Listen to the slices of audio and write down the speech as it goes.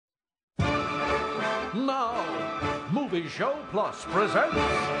Now, Movie Show Plus presents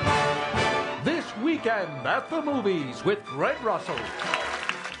This Weekend at the Movies with Greg Russell.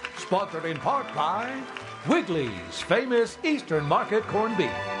 Sponsored in part by Wiggly's famous Eastern Market corned beef.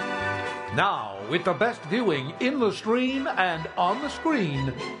 Now, with the best viewing in the stream and on the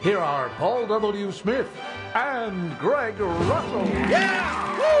screen, here are Paul W. Smith and Greg Russell.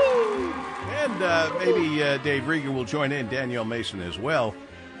 Yeah! Woo! And maybe Dave Rieger will join in, Danielle Mason as well,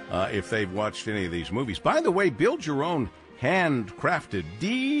 if they've watched any of these movies. By the way, build your own handcrafted,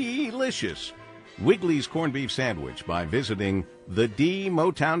 delicious Wiggly's corned beef sandwich by visiting the D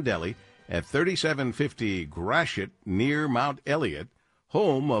Motown Deli at 3750 Gratiot near Mount Elliott,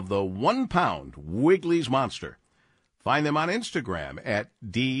 home of the 1 pound Wiggly's Monster. Find them on Instagram at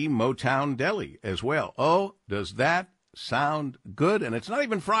D Motown Deli as well. Oh, does that sound good? And it's not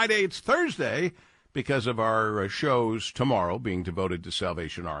even Friday, it's Thursday because of our shows tomorrow being devoted to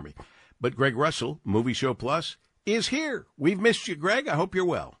Salvation Army. But Greg Russell, Movie Show Plus, is here. We've missed you, Greg. I hope you're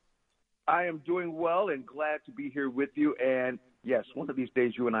well. I am doing well and glad to be here with you. And yes, one of these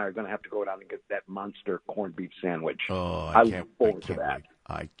days you and I are going to have to go down and get that monster corned beef sandwich. Oh, I look forward to that. Wait.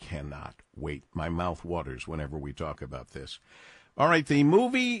 I cannot wait. My mouth waters whenever we talk about this. All right, the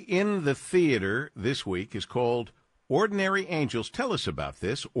movie in the theater this week is called Ordinary Angels. Tell us about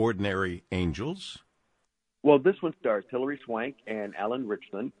this, Ordinary Angels. Well, this one stars Hilary Swank and Alan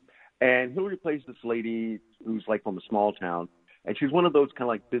Richland. And Hilary plays this lady who's like from a small town. And she's one of those kind of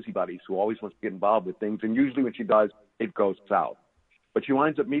like busybodies who always wants to get involved with things. And usually when she does, it goes south. But she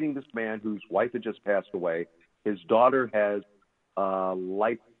winds up meeting this man whose wife had just passed away. His daughter has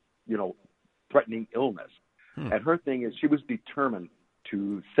life, threatening illness. And her thing is she was determined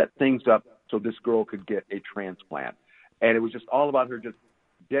to set things up so this girl could get a transplant. And it was just all about her just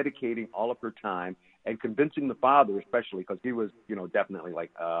dedicating all of her time and convincing the father, especially because he was, definitely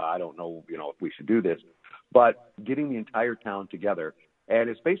like, I don't know, if we should do this, but getting the entire town together. And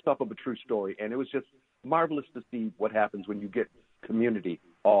it's based off of a true story. And it was just marvelous to see what happens when you get community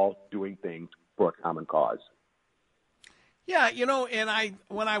all doing things for a common cause. Yeah, and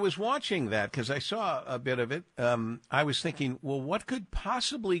when I was watching that, because I saw a bit of it, I was thinking, well, what could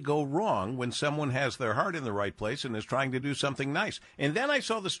possibly go wrong when someone has their heart in the right place and is trying to do something nice? And then I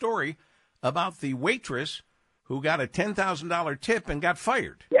saw the story about the waitress who got a $10,000 tip and got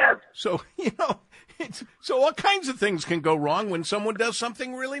fired. Yes. So, so all kinds of things can go wrong when someone does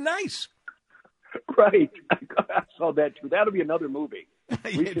something really nice. Right. I saw that, too. That'll be another movie.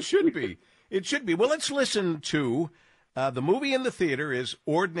 It should be. It should be. Well, let's listen to the movie in the theater is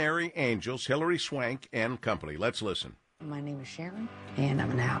Ordinary Angels, Hilary Swank and company. Let's listen. My name is Sharon, and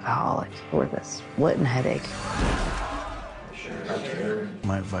I'm an alcoholic with a splitting headache.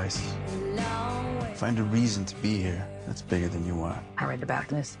 My advice, find a reason to be here that's bigger than you are. I read about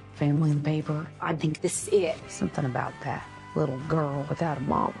this family in the paper. I think this is it. Something about that little girl without a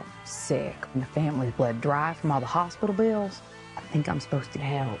mama, sick, and the family's bled dry from all the hospital bills. I think I'm supposed to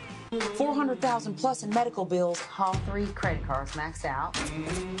help. $400,000 plus in medical bills. All 3 credit cards maxed out.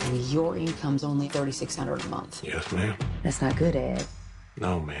 And your income's only $3,600 a month. Yes, ma'am. That's not good, Ed.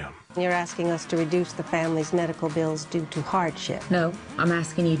 No, ma'am. You're asking us to reduce the family's medical bills due to hardship. No, I'm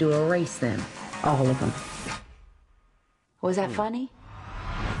asking you to erase them. All of them. Was that funny?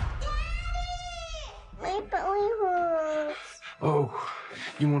 My belly hurts. Oh,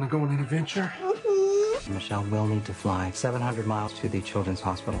 you want to go on an adventure? Michelle will need to fly 700 miles to the Children's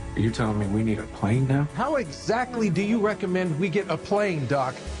Hospital. Are you telling me we need a plane now? How exactly do you recommend we get a plane,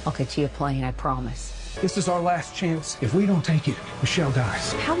 Doc? I'll get you a plane, I promise. This is our last chance. If we don't take it, Michelle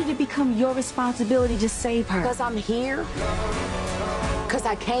dies. How did it become your responsibility to save her? Because I'm here? Because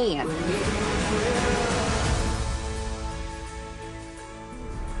I can.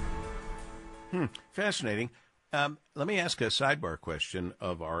 Fascinating. Let me ask a sidebar question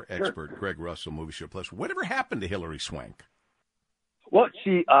of our expert, Greg Russell, Movie Show Plus. Whatever happened to Hilary Swank? Well,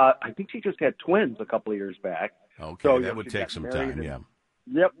 I think she just had twins a couple of years back. Okay, so, that would take some time, yeah.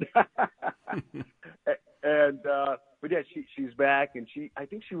 Yep. But yeah, she's back, and I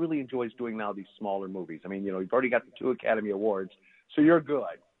think she really enjoys doing now these smaller movies. I mean, you've already got the 2 Academy Awards, so you're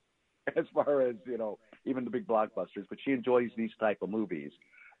good as far as, even the big blockbusters, but she enjoys these type of movies.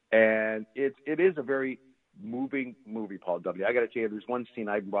 And it is a very moving movie, Paul W. I got to tell you, there's one scene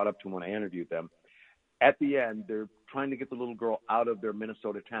I brought up to him when I interviewed them. At the end, they're trying to get the little girl out of their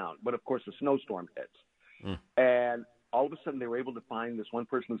Minnesota town. But, of course, a snowstorm hits. And all of a sudden, they were able to find this one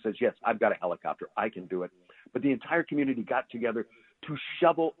person who says, yes, I've got a helicopter. I can do it. But the entire community got together to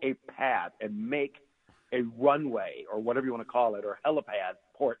shovel a path and make a runway or whatever you want to call it, or helipad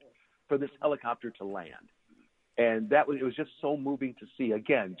port for this helicopter to land. And it was just so moving to see,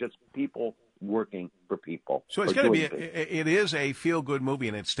 again, just people working for people. So it's going to be, it is a feel-good movie,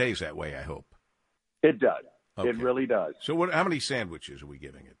 and it stays that way, I hope. It does. Okay. It really does. So how many sandwiches are we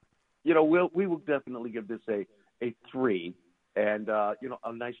giving it? We will definitely give this a 3, and, a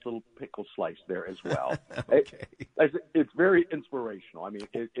nice little pickle slice there as well. Okay. It's very inspirational. I mean,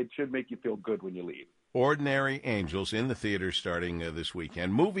 it should make you feel good when you leave. Ordinary Angels in the theater starting this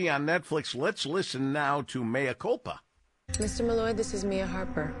weekend. Movie on Netflix. Let's listen now to Mea Culpa. Mr. Malloy, this is Mia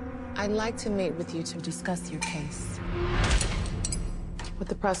Harper. I'd like to meet with you to discuss your case. What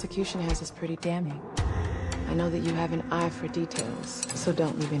the prosecution has is pretty damning. I know that you have an eye for details, so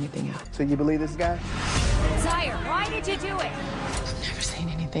don't leave anything out. So you believe this guy? Sire, why did you do it? I've never seen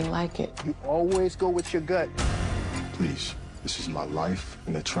anything like it. You always go with your gut. Please, this is my life,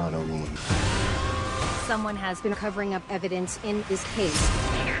 and they're trying to ruin it. Someone has been covering up evidence in this case.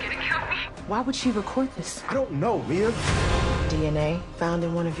 You're gonna kill me. Why would she record this? I don't know, Mia. DNA found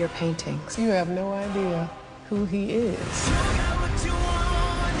in one of your paintings. You have no idea who he is.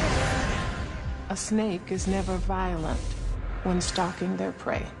 A snake is never violent when stalking their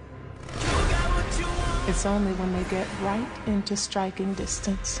prey. It's only when they get right into striking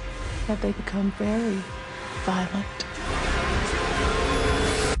distance that they become very violent.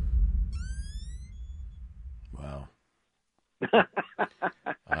 Wow.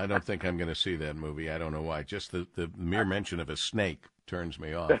 I don't think I'm going to see that movie. I don't know why. Just the mere mention of a snake turns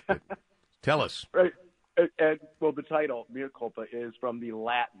me off. But tell us. Right. And the title, Mea Culpa, is from the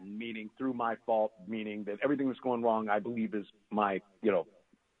Latin, meaning through my fault, meaning that everything that's going wrong, I believe, is my,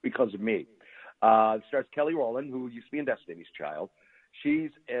 because of me. It stars Kelly Rowland, who used to be in Destiny's Child.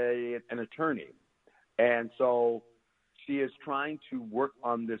 She's an attorney. And so she is trying to work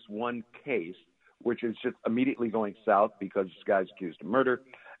on this one case, which is just immediately going south because this guy's accused of murder.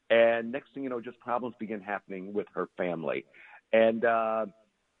 And next thing you know, just problems begin happening with her family. And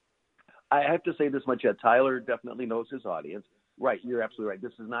I have to say this much yet. Tyler definitely knows his audience. Right, you're absolutely right.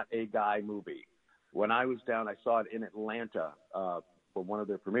 This is not a guy movie. When I was down, I saw it in Atlanta for one of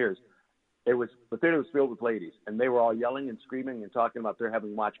their premieres. The theater was filled with ladies, and they were all yelling and screaming and talking about they're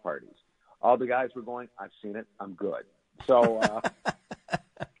having watch parties. All the guys were going, I've seen it, I'm good. So,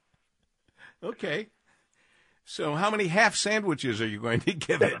 okay. So how many half sandwiches are you going to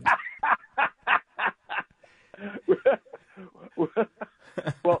give it?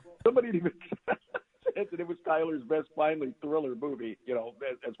 Well, somebody even said that it was Tyler's best finally thriller movie,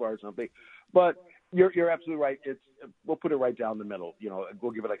 as far as something. But you're absolutely right. We'll put it right down the middle.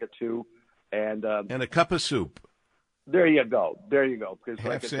 We'll give it like a 2, and a cup of soup. There you go. Because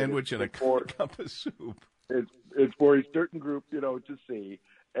half sandwich and a cup of soup. It's for a certain group, to see.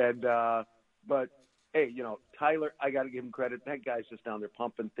 And but hey, Tyler, I got to give him credit. That guy's just down there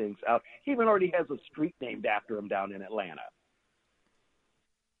pumping things out. He even already has a street named after him down in Atlanta.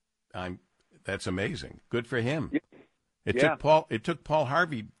 That's amazing. Good for him. Yeah. It took Paul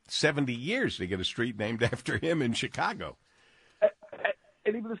Harvey 70 years to get a street named after him in Chicago.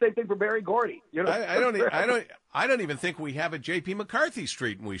 And even the same thing for Barry Gordy. I don't even think we have a J.P. McCarthy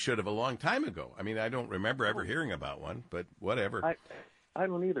Street, and we should have a long time ago. I mean, I don't remember ever hearing about one, but whatever. I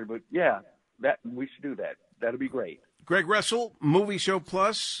don't either, but yeah, that we should do that. That'd be great. Greg Russell, Movie Show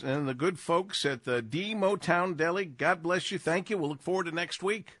Plus, and the good folks at the D Motown Deli. God bless you. Thank you. We'll look forward to next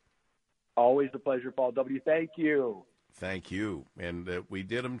week. Always a pleasure, Paul W. Thank you. Thank you. And we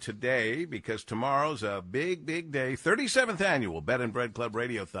did them today because tomorrow's a big, big day. 37th annual Bed and Bread Club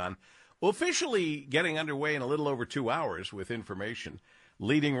Radiothon, officially getting underway in a little over 2 hours with information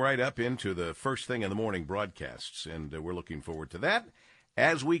leading right up into the first thing in the morning broadcasts. And we're looking forward to that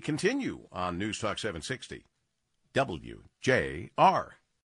as we continue on News Talk 760 WJR.